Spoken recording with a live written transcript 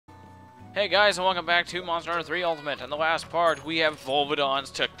Hey guys, and welcome back to Monster Hunter 3 Ultimate. In the last part, we have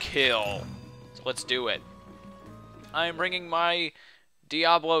Volvidons to kill. So let's do it. I'm bringing my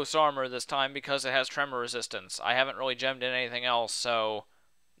Diablos armor this time because it has tremor resistance. I haven't really gemmed in anything else, so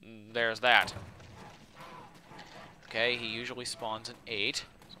there's that. Okay, he usually spawns an 8,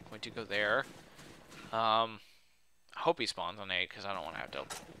 so I'm going to go there. I hope he spawns on 8, because I don't want to have to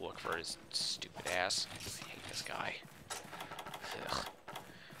look for his stupid ass. I hate this guy. Ugh.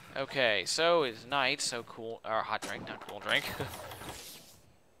 Okay, so it's night, so cool, or hot drink, not cool drink.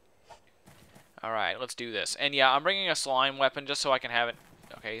 Alright, let's do this. And yeah, I'm bringing a slime weapon just so I can have it.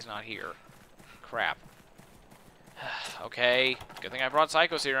 Okay, he's not here. Crap. Okay, good thing I brought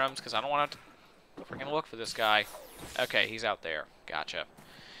Psycho Serums, because I don't want to freaking look for this guy. Okay, he's out there. Gotcha.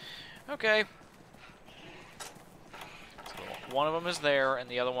 Okay. So one of them is there, and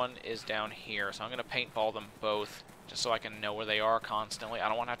the other one is down here, so I'm going to paintball them both. Just so I can know where they are constantly. I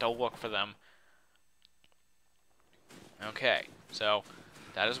don't want to have to look for them. Okay, so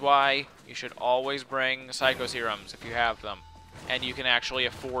that is why you should always bring Psycho Serums if you have them. And you can actually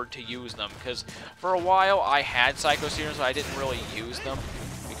afford to use them. Because for a while I had Psycho Serums, but I didn't really use them.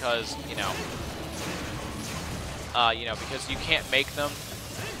 Because, because you can't make them.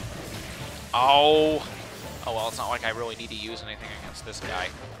 Oh, well, it's not like I really need to use anything against this guy.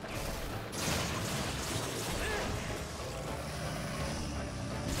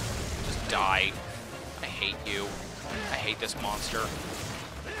 Die. I hate you. I hate this monster.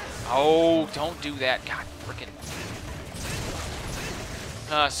 Oh, don't do that. God, frickin'.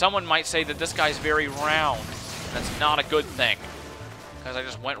 Someone might say that this guy's very round. That's not a good thing. Because I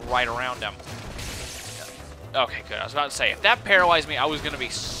just went right around him. Okay, good. I was about to say, if that paralyzed me, I was going to be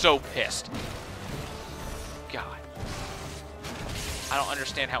so pissed. God. I don't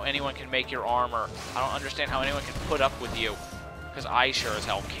understand how anyone can make your armor. I don't understand how anyone can put up with you. Because I sure as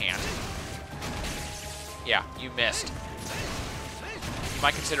hell can't. Yeah, you missed. You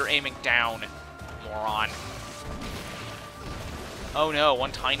might consider aiming down, moron. Oh no,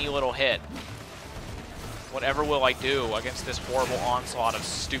 one tiny little hit. Whatever will I do against this horrible onslaught of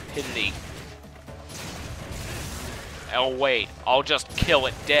stupidity? Oh wait, I'll just kill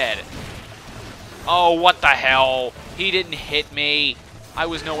it dead. Oh, what the hell? He didn't hit me. I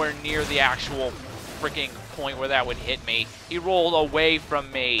was nowhere near the actual freaking point where that would hit me. He rolled away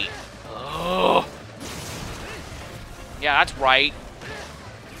from me. Ugh. Yeah, that's right.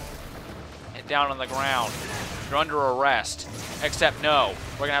 Get down on the ground. You're under arrest. Except no,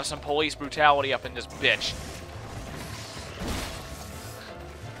 we're gonna have some police brutality up in this bitch.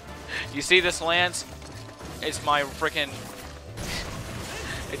 You see this, Lance? It's my freaking...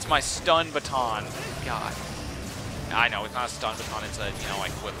 It's my stun baton. God. I know, it's not a stun baton, it's a,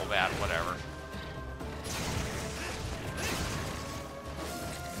 like whiffle bat, whatever.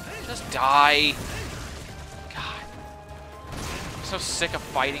 Just die. So sick of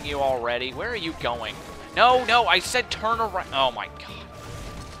fighting you already. Where are you going? No, no, I said turn around. Oh my god.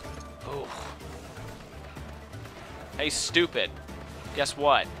 Oof. Hey, stupid. Guess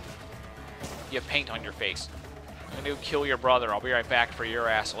what? You have paint on your face. I'm gonna go kill your brother. I'll be right back for your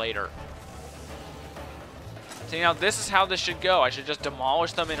ass later. See, now this is how this should go. I should just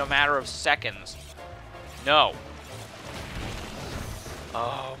demolish them in a matter of seconds. No.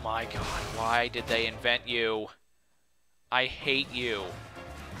 Oh my god, why did they invent you? I hate you.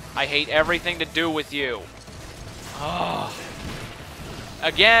 I hate everything to do with you. Oh.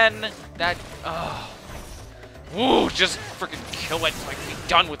 Again, that... Oh. Woo, just freaking kill it so I can be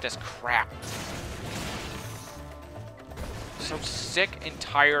done with this crap. So sick and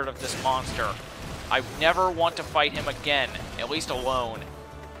tired of this monster. I never want to fight him again, at least alone.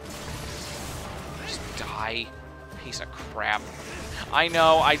 Just die, piece of crap. I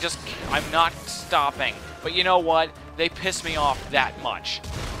know, I'm not stopping. But you know what? They piss me off that much.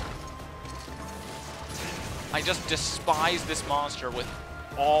 I just despise this monster with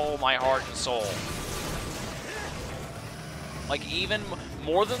all my heart and soul. Like, even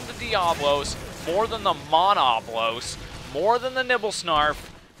more than the Diablos, more than the Monoblos, more than the Nibblesnarf,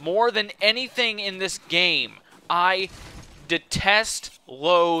 more than anything in this game, I detest,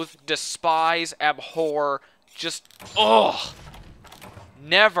 loathe, despise, abhor, just, ugh.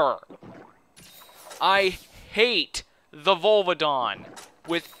 Never. I hate the Volvidon.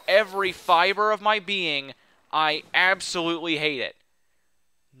 With every fiber of my being, I absolutely hate it.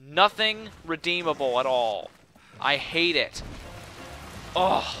 Nothing redeemable at all. I hate it.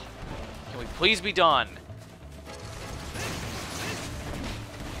 Ugh. Can we please be done?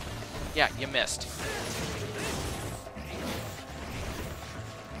 Yeah, you missed.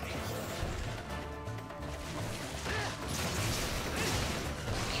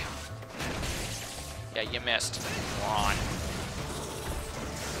 Yeah, you missed. Moron.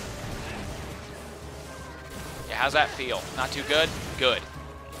 Yeah, how's that feel? Not too good? Good.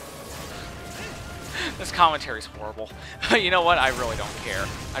 This commentary's horrible. You know what? I really don't care.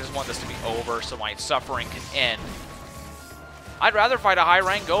 I just want this to be over so my suffering can end. I'd rather fight a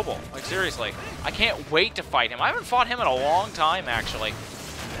high-rank Goebel. Like, seriously. I can't wait to fight him. I haven't fought him in a long time, actually.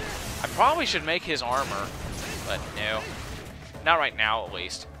 I probably should make his armor, but no. Not right now, at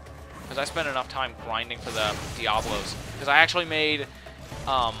least. Because I spent enough time grinding for the Diablos. Because I actually made...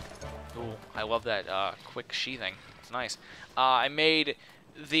 Ooh, I love that quick sheathing. It's nice. I made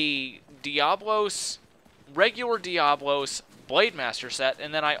the Diablos, regular Diablos Blade Master set,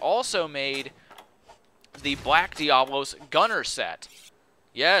 and then I also made the Black Diablos Gunner set.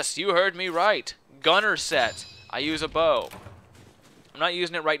 Yes, you heard me right. Gunner set. I use a bow. I'm not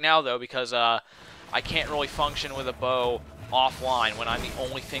using it right now, though, because I can't really function with a bow offline when I'm the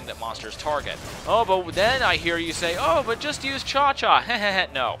only thing that monsters target. Oh, but then I hear you say, oh, but just use Cha-Cha.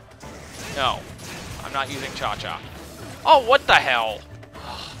 No. No. I'm not using Cha-Cha. Oh, what the hell?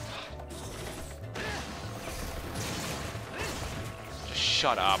 Just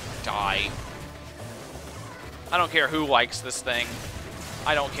shut up. Die. I don't care who likes this thing.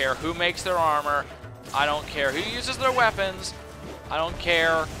 I don't care who makes their armor. I don't care who uses their weapons. I don't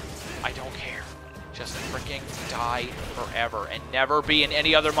care. I don't care. Just freaking die forever and never be in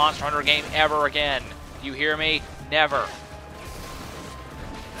any other Monster Hunter game ever again. You hear me? Never.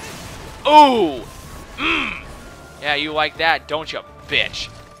 Ooh! Mmm! Yeah, you like that, don't you, bitch?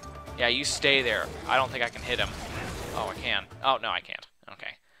 Yeah, you stay there. I don't think I can hit him. Oh, I can. Oh, no, I can't.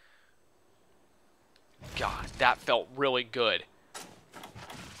 Okay. God, that felt really good.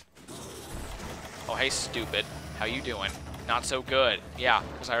 Oh, hey, stupid. How you doing? Not so good. Yeah,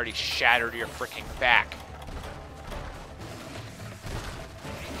 because I already shattered your freaking back.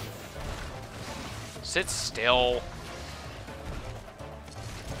 Sit still.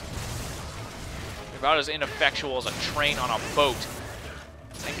 You're about as ineffectual as a train on a boat.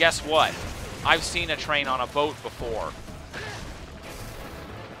 And guess what? I've seen a train on a boat before.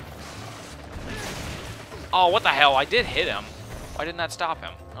 Oh, what the hell? I did hit him. Why didn't that stop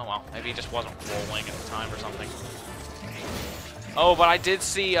him? Oh, well. Maybe he just wasn't rolling at the time or something. Oh, but I did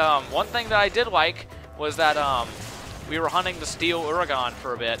see, one thing that I did like was that, we were hunting the Steel Uragan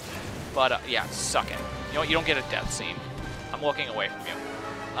for a bit. But, yeah, suck it. You know what? You don't get a death scene. I'm looking away from you.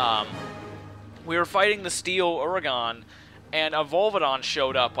 We were fighting the Steel Uragan, and a Volvidon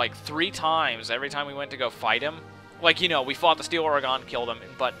showed up, like, 3 times every time we went to go fight him. Like, you know, we fought the Steel Uragan, killed him,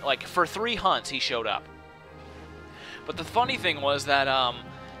 but, like, for 3 hunts, he showed up. But the funny thing was that,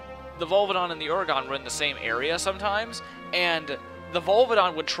 the Volvidon and the Uragan were in the same area sometimes, and the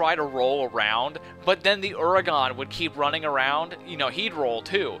Volvidon would try to roll around, but then the Uragan would keep running around. You know, he'd roll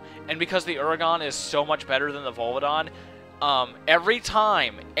too. And because the Uragan is so much better than the Volvidon,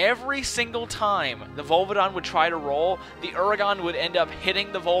 every single time the Volvidon would try to roll, the Uragan would end up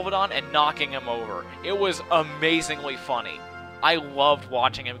hitting the Volvidon and knocking him over. It was amazingly funny. I loved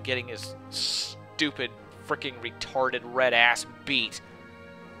watching him getting his stupid, freaking retarded red ass beat.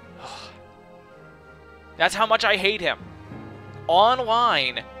 That's how much I hate him.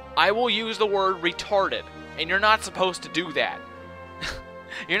 Online, I will use the word retarded, and you're not supposed to do that.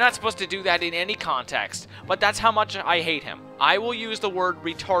 You're not supposed to do that in any context, but that's how much I hate him. I will use the word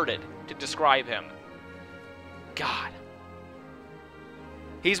retarded to describe him. God.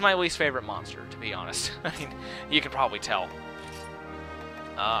 He's my least favorite monster, to be honest. I mean, you can probably tell.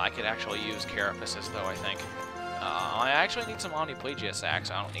 I could actually use Carapaces, though, I think. I actually need some Omniplegia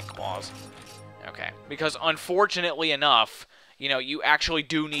sacks. I don't need claws. Okay. Because, unfortunately enough, you know, you actually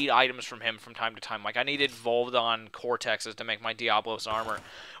do need items from him from time to time. Like, I needed Volvidon Cortexes to make my Diablos armor,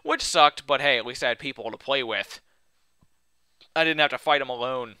 which sucked, but hey, at least I had people to play with. I didn't have to fight him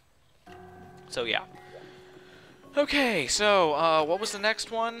alone. So, yeah. Okay, so, what was the next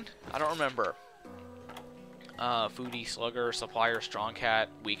one? I don't remember. Foodie, Slugger, Supplier, Strongcat,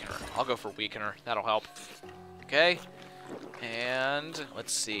 Weakener. I'll go for Weakener. That'll help. Okay. And,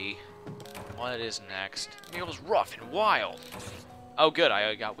 let's see what is next. It was rough and wild. Oh, good.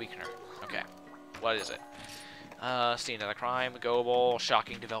 I got Weakener. Okay. What is it? Scene of the Crime, Goebel,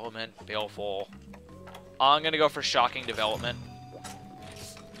 Shocking Development, Baleful. I'm going to go for Shocking Development.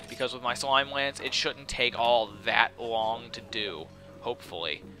 Because with my Slime Lance, it shouldn't take all that long to do.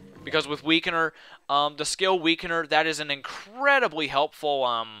 Hopefully. Because with Weakener, the skill Weakener, that is an incredibly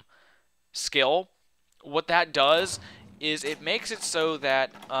helpful skill. What that does is it makes it so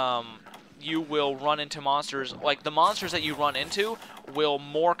that you will run into monsters, like the monsters that you run into will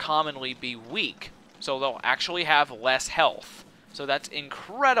more commonly be weak. So they'll actually have less health. So that's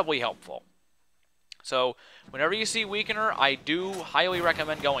incredibly helpful. So whenever you see Weakener, I do highly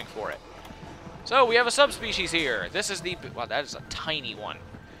recommend going for it. So we have a subspecies here. This is the, wow, that is a tiny one.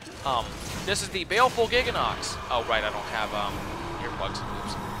 This is the Baleful Giganox. Oh, right, I don't have earplugs.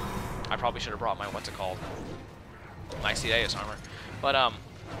 Oops. I probably should have brought my, what's it called? My Cedeus armor. But,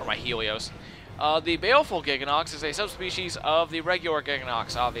 or my Helios. The Baleful Giganox is a subspecies of the regular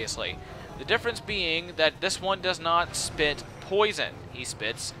Giganox, obviously. The difference being that this one does not spit poison. He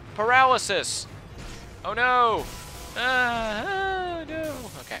spits paralysis. Oh no! Oh no!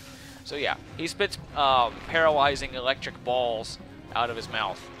 Okay. So yeah, he spits paralyzing electric balls out of his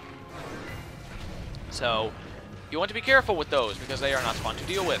mouth. So you want to be careful with those because they are not fun to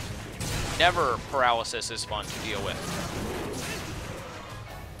deal with. Never paralysis is fun to deal with.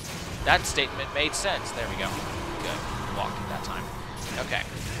 That statement made sense. There we go. Good. Blocked it that time. Okay.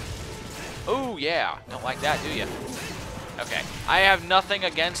 Oh yeah. Don't like that, do you? Okay. I have nothing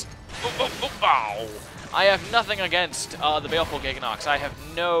against... Ow! I have nothing against the Baleful Giganox. I have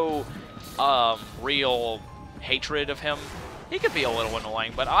no real hatred of him. He could be a little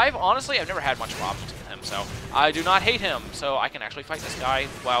annoying, but I've never had much problems with him, so I do not hate him. So I can actually fight this guy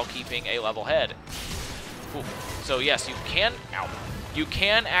while keeping a level head. Ooh. So yes, you can. Ow. You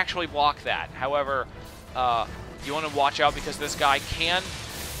can actually block that. However, you want to watch out because this guy can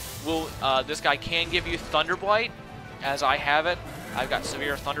give you Thunderblight, as I have it. I've got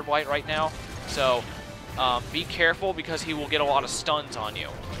severe Thunderblight right now, so be careful because he will get a lot of stuns on you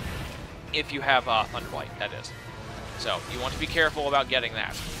if you have Thunderblight, that is. So you want to be careful about getting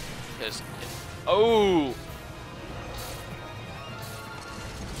that, because oh,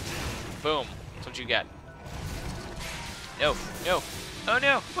 boom, that's what you get. No, no, oh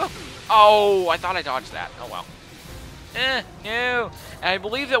no, whoa. Oh, I thought I dodged that. Oh well. No. And I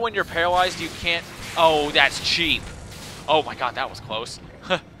believe that when you're paralyzed, you can't. Oh, that's cheap. Oh my god, that was close.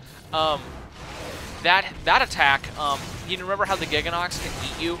 That attack, you remember how the Giganox can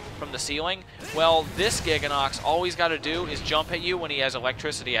eat you from the ceiling? Well, this Giganox, all he's got to do is jump at you when he has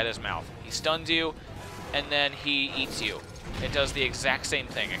electricity at his mouth. He stuns you, and then he eats you. It does the exact same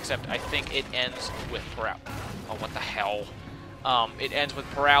thing, except I think it ends with oh, what the hell? It ends with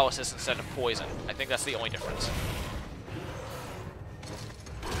paralysis instead of poison. I think that's the only difference.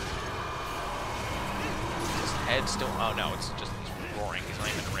 His head still... Oh, no, it's just roaring. He's not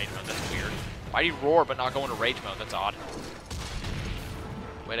even in rage mode. That's weird. Why'd he roar but not go into rage mode? That's odd.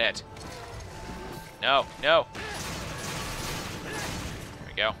 Quit it. No, no. There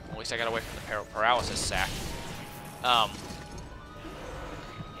we go. At least I got away from the paralysis sack.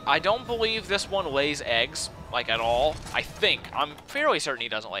 I don't believe this one lays eggs, like, at all. I think. I'm fairly certain he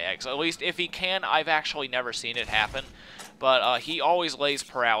doesn't lay eggs. At least if he can, I've actually never seen it happen. But he always lays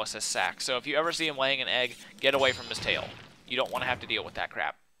paralysis sacks. So if you ever see him laying an egg, get away from his tail. You don't want to have to deal with that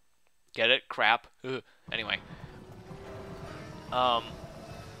crap. Get it? Crap. Ugh. Anyway.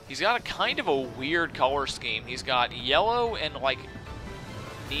 He's got a kind of a weird color scheme. He's got yellow and, like,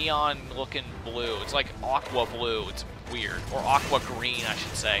 neon-looking blue. It's like aqua blue. It's weird. Or aqua green, I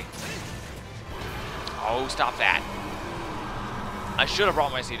should say. Oh, stop that. I should have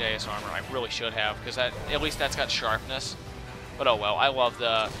brought my Cedeus armor. I really should have, because at least that's got sharpness. But oh well. I love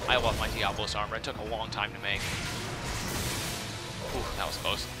my Diablos armor. It took a long time to make. Ooh, that was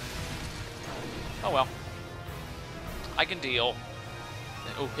close. Oh well. I can deal.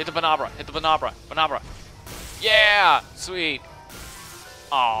 Oh, hit the Banabra. Hit the Banabra. Banabra. Yeah! Sweet.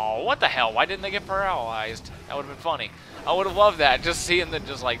 Oh, what the hell? Why didn't they get paralyzed? That would have been funny. I would have loved that. Just seeing them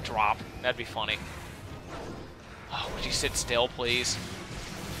just, like, drop. That'd be funny. Oh, would you sit still, please?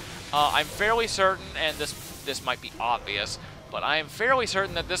 I'm fairly certain, and this might be obvious, but I am fairly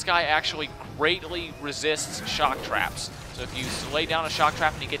certain that this guy actually greatly resists shock traps. So if you lay down a shock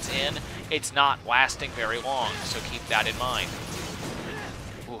trap and he gets in, it's not lasting very long, so keep that in mind.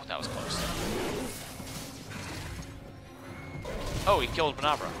 Ooh, that was close. Oh, he killed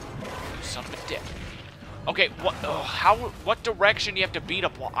Banabra. You son of a dick. Okay, what direction do you have to beat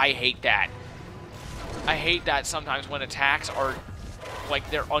up? Well, I hate that. I hate that sometimes when attacks are, like,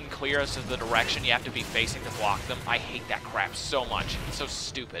 they're unclear as to the direction you have to be facing to block them. I hate that crap so much. It's so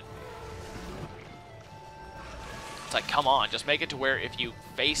stupid. It's like, come on, just make it to where if you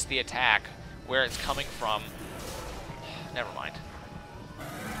face the attack, where it's coming from... Never mind.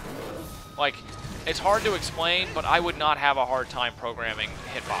 Like, it's hard to explain, but I would not have a hard time programming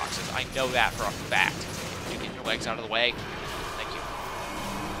hitboxes. I know that for a fact. You get your legs out of the way. Thank you.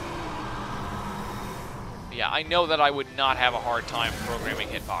 Yeah, I know that I would not have a hard time programming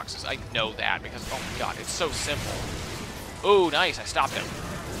hitboxes. I know that because, oh my god, it's so simple. Ooh, nice, I stopped him.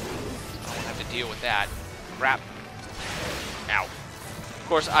 I don't have to deal with that. Crap. Ow.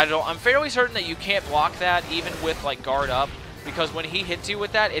 course, I'm fairly certain that you can't block that even with, like, guard up, because when he hits you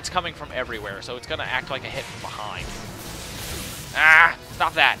with that, it's coming from everywhere, so it's going to act like a hit from behind. Ah!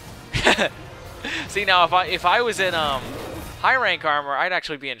 Stop that! See, now, if I was in, high rank armor, I'd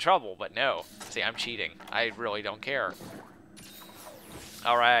actually be in trouble, but no. See, I'm cheating. I really don't care.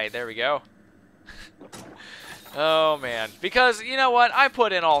 Alright, there we go. Oh, man. Because, you know what? I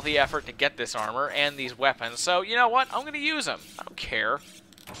put in all the effort to get this armor and these weapons, so, you know what? I'm going to use them. I don't care.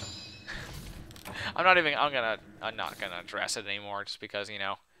 I'm not gonna address it anymore, just because, you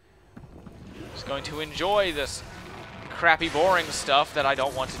know, I'm just going to enjoy this crappy, boring stuff that I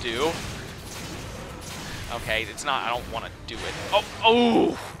don't want to do. Okay, it's not, I don't want to do it. Oh,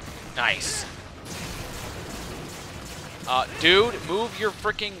 oh! Nice. Dude, move your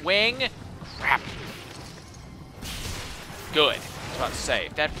freaking wing. Crap. Good. I was about to say,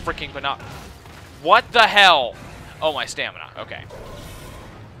 that freaking binoc... What the hell? Oh, my stamina. Okay.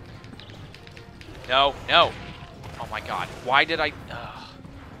 No, no. Oh my god. Why did I...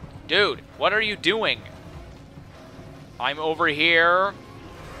 Dude, what are you doing? I'm over here.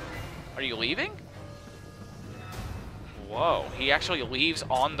 Are you leaving? Whoa, he actually leaves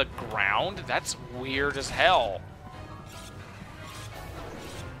on the ground? That's weird as hell.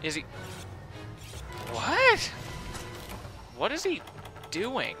 Is he... What? What is he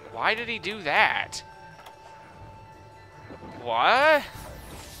doing? Why did he do that? What?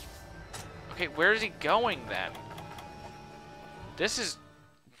 Okay, where is he going then? This is...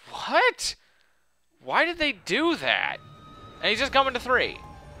 What? Why did they do that? And he's just coming to 3.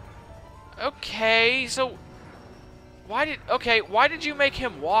 Okay, so... Why did you make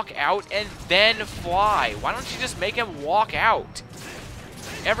him walk out and then fly? Why don't you just make him walk out?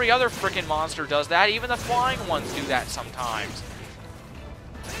 Every other frickin' monster does that. Even the flying ones do that sometimes.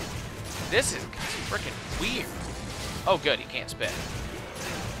 This is frickin' weird. Oh, good, he can't spin.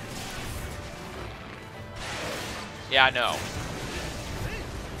 Yeah, I know.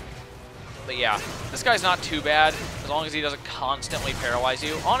 But yeah, this guy's not too bad, as long as he doesn't constantly paralyze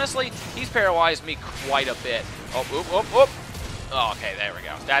you. Honestly, he's paralyzed me quite a bit. Oh, oop, oop, oop. Oh, okay, there we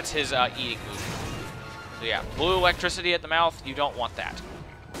go. That's his eating move. So yeah, blue electricity at the mouth, you don't want that.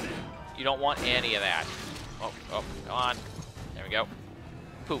 You don't want any of that. Oh, oh, come on. There we go.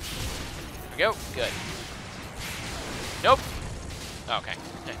 Poof. There we go. Good. Nope. Okay.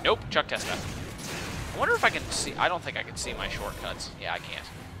 Nope. Chuck Testa. I wonder if I can see. I don't think I can see my shortcuts. Yeah, I can't.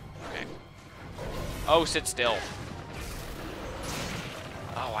 Okay. Oh, sit still.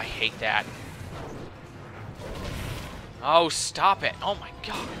 Oh, I hate that. Oh, stop it. Oh, my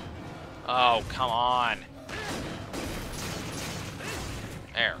God. Oh, come on.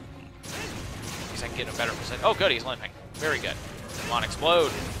 There. At least I can get a better position. Oh, good. He's limping. Very good. Come on,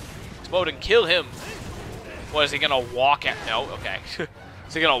 explode. Explode and kill him. What, is he going to walk out? No, okay.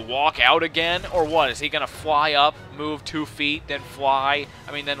 Is he going to walk out again? Or what? Is he going to fly up, move 2 feet, then fly,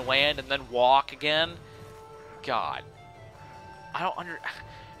 then land, and then walk again? God. I don't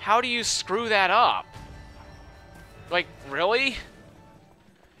How do you screw that up? Like, really?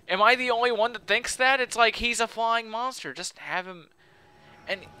 Am I the only one that thinks that? It's like he's a flying monster. Just have him...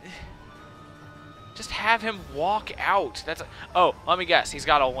 Just have him walk out. That's... Oh, let me guess. He's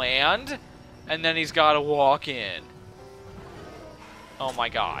got to land, and then he's got to walk in. Oh my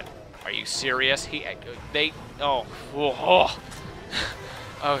God. Are you serious? Oh. Oh.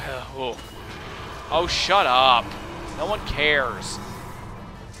 Oh, oh, shut up. No one cares.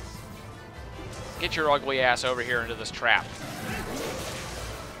 Get your ugly ass over here into this trap.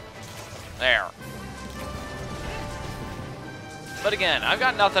 There. But again, I've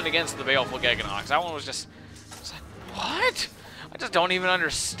got nothing against the Baleful Giganox. That one was just... What? I just don't even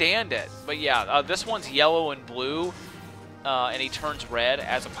understand it. But yeah, this one's yellow and blue. And he turns red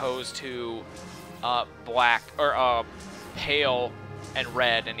as opposed to black, or pale and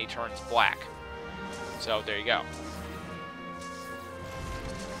red, and he turns black. So there you go.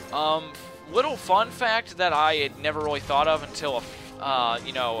 Little fun fact that I had never really thought of until a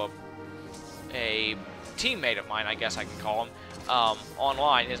teammate of mine, I guess I can call him,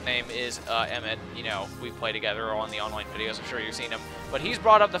 online. His name is Emmett. We play together on the online videos. I'm sure you've seen him. But he's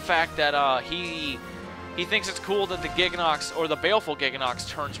brought up the fact that he thinks it's cool that the Giganox, or the Baleful Giganox,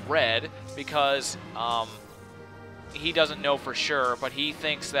 turns red because he doesn't know for sure, but he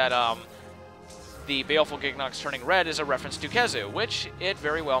thinks that the Baleful Giganox turning red is a reference to Kezu, which it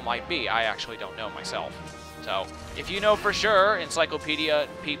very well might be. I actually don't know myself. So, if you know for sure, Encyclopedia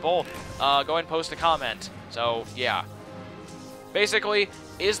people, go ahead and post a comment. So, yeah. Basically,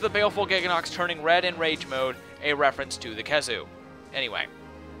 is the Baleful Giganox turning red in Rage Mode a reference to the Kezu? Anyway.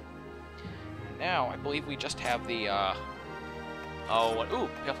 Now, I believe we just have the Oh, what? Ooh,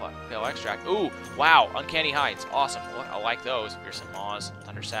 pale extract. Ooh, wow, uncanny hides. Awesome. Look, I like those. Fearsome maws,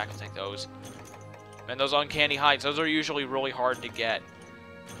 thunder sack. I'll take those. And those uncanny hides, those are usually really hard to get.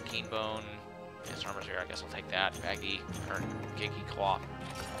 Keen bone. Yes, armor's here. I guess I'll take that. Baggy or giggy claw.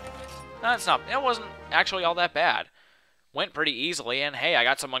 That's not. It wasn't actually all that bad. Went pretty easily, and hey, I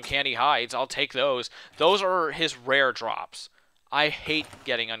got some uncanny hides. I'll take those. Those are his rare drops. I hate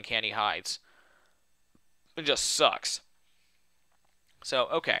getting uncanny hides. It just sucks. So,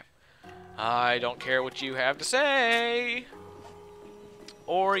 okay. I don't care what you have to say.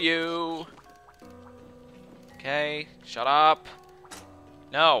 Or you. Okay, shut up.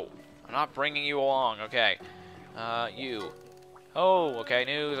 No, I'm not bringing you along. Okay. You. Oh, okay,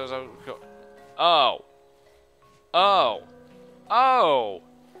 news. Oh. Oh. Oh.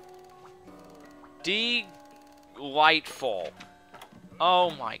 Delightful. Oh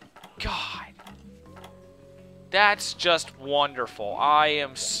my god. That's just wonderful. I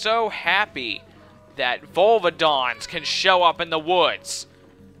am so happy that Volvidons can show up in the woods.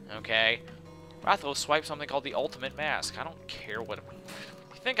 Okay. Rathalos swipe something called the Ultimate Mask. I don't care what...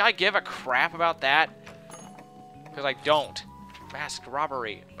 You think I give a crap about that? Because I don't. Mask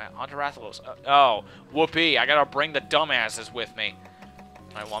robbery. Onto Rathalos. Oh, whoopee. I gotta bring the dumbasses with me.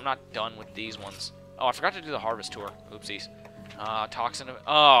 Alright, well, I'm not done with these ones. Oh, I forgot to do the Harvest Tour. Oopsies. Toxin of...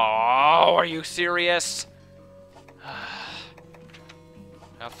 Oh, are you serious?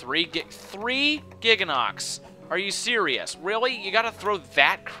 Now, three Giganox. Are you serious? Really? You gotta throw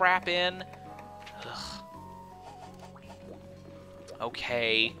that crap in? Ugh.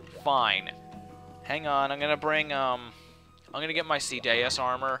 Okay, fine. Hang on, I'm gonna bring, I'm gonna get my C-Deus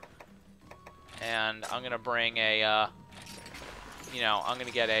armor. And I'm gonna bring a, you know, I'm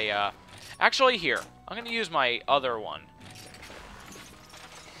gonna get a, actually, here. I'm gonna use my other one.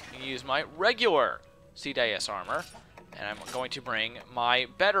 I'm gonna use my regular C-Deus armor. And I'm going to bring my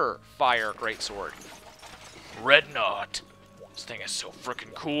better fire greatsword. Red Knot. This thing is so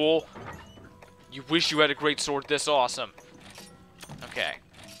freaking cool. You wish you had a greatsword this awesome. Okay.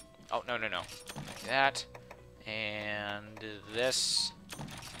 Oh, no, no, no. Like that. And this.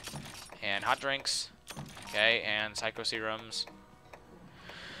 And hot drinks. Okay, and psycho serums.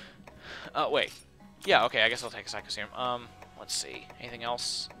 Wait. Yeah, okay, I guess I'll take a psycho serum. Let's see. Anything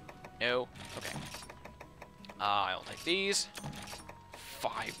else? No? Okay. I'll take these.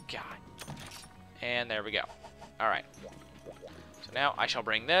 5, God. And there we go. Alright. So now I shall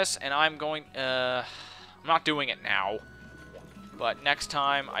bring this, and I'm going, I'm not doing it now. But next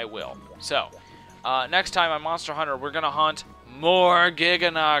time I will. So, next time on Monster Hunter, we're gonna hunt more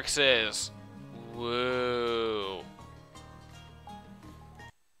Giganoxes. Woo.